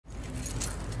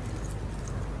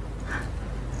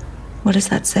What does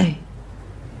that say?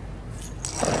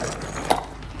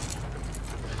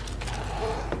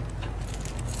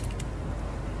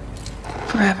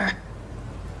 Forever.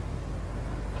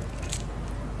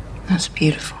 That's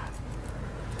beautiful.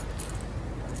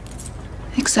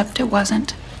 Except it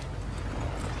wasn't.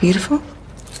 Beautiful?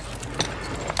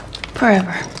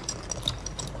 Forever.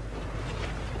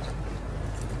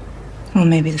 Well,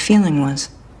 maybe the feeling was.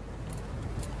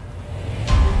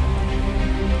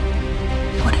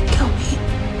 It wouldn't kill me.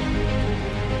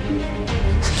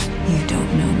 You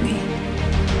don't know me.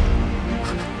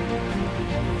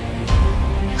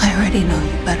 I already know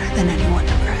you better than anyone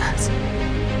ever has.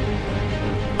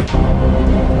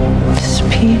 This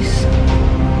piece.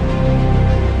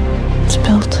 It's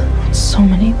built on so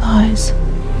many lies.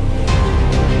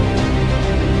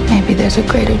 Maybe there's a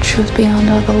greater truth beyond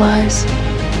all the lies.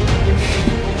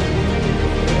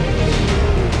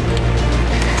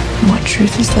 What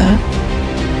truth is that?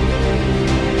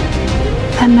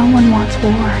 That no one wants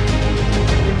war.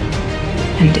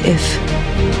 And if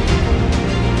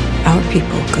our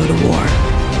people go to war,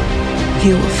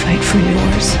 you will fight for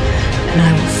yours, and I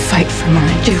will fight for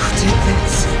mine. You did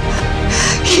this.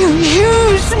 You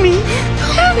used me.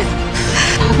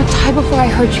 The time before I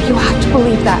heard you, you have to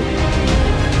believe that.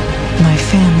 My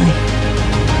family.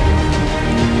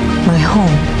 My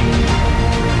home.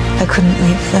 I couldn't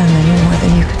leave them any more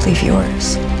than you could leave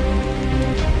yours.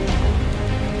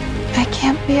 I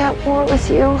can't be at war with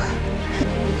you.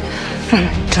 And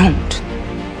I don't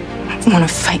want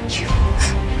to fight you.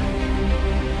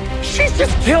 She's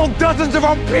just killed dozens of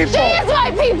our people! She is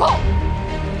my people!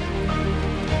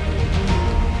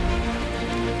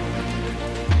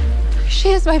 She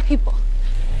is my people.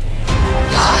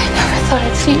 Oh, I never thought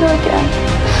I'd see you again.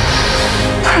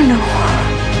 I know.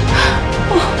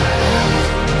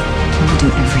 I'll do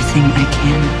everything I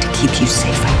can to keep you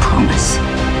safe, I promise.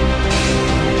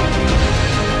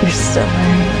 You're still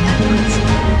wearing the necklace.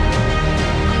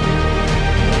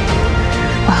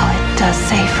 Well, it does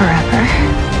say forever.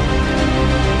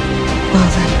 Well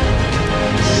then,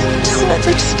 don't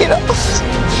ever take it off.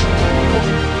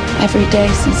 Every day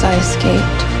since I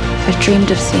escaped, I've dreamed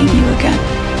of seeing you again.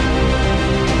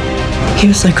 He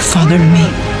was like a father to me.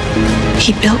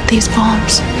 He built these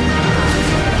bombs.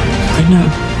 I know.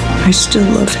 I still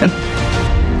love him.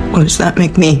 What does that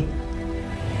make me?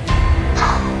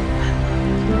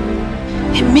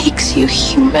 It makes you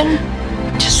human,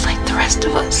 just like the rest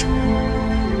of us.